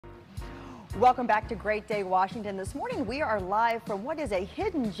Welcome back to Great Day, Washington. This morning we are live from what is a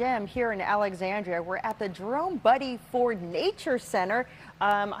hidden gem here in Alexandria. We're at the Jerome Buddie Ford Nature Center.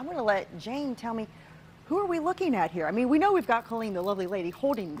 I'm going to let Jane tell me, who are we looking at here? I mean, we know we've got Colleen, the lovely lady,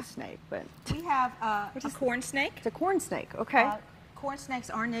 holding the snake, but... We have a corn snake. It's a corn snake, okay. Corn snakes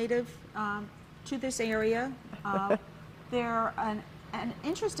are native to this area. They're an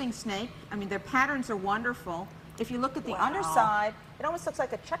interesting snake. I mean, their patterns are wonderful. If you look at the underside, it almost looks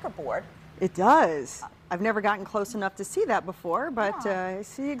like a checkerboard. It does. I've never gotten close enough to see that before, but I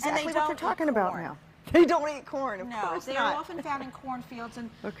see exactly what you're talking about now. They don't eat corn, of course they are often found in cornfields,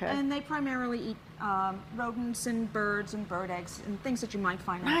 and they primarily eat rodents and birds and bird eggs and things that you might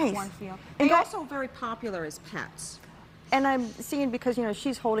find in a cornfield. They're also very popular as pets. And I'm seeing, because, you know,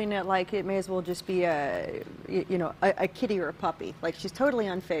 she's holding it like it may as well just be a kitty or a puppy. Like, she's totally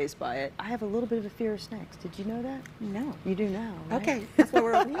unfazed by it. I have a little bit of a fear of snakes. Did you know that? No. You do now, right? Okay, that's why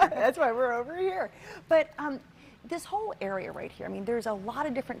we're over here. That's why we're over here. But this whole area right here, I mean, there's a lot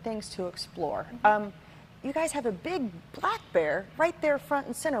of different things to explore. You guys have a big black bear right there front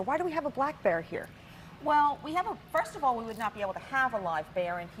and center. Why do we have a black bear here? Well, we have first of all, we would not be able to have a live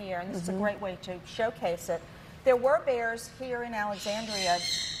bear in here, and this is a great way to showcase it. There were bears here in Alexandria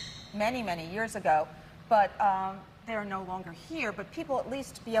many, many years ago, but they're no longer here. But people at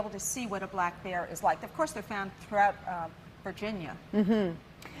least be able to see what a black bear is like. Of course, they're found throughout Virginia.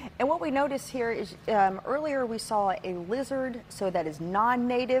 And what we notice here is earlier we saw a lizard, so that is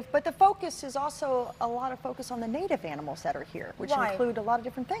non-native, but the focus is also a lot of focus on the native animals that are here, which include a lot of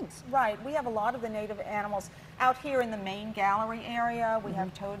different things. Right. We have a lot of the native animals out here in the main gallery area. We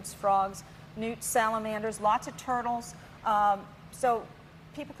have toads, frogs, newts, salamanders, lots of turtles. So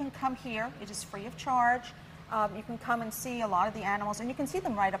people can come here. It is free of charge. You can come and see a lot of the animals, and you can see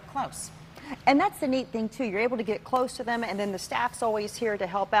them right up close. And that's the neat thing, too. You're able to get close to them, and then the staff's always here to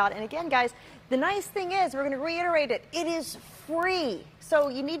help out. And again, guys, the nice thing is, we're going to reiterate it, it is free. So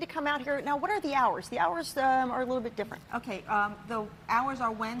you need to come out here. Now, what are the hours? The hours are a little bit different. Okay, the hours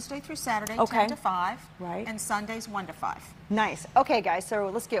are Wednesday through Saturday, 10 to 5, and Sundays 1 to 5. Nice. Okay, guys, so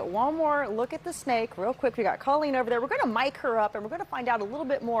let's get one more look at the snake real quick. We got Colleen over there. We're going to mic her up, and we're going to find out a little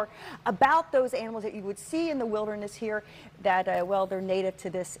bit more about those animals that you would see in the wilderness here that, well, they're native to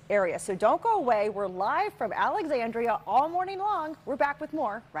this area. So don't go away. We're live from Alexandria all morning long. We're back with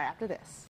more right after this.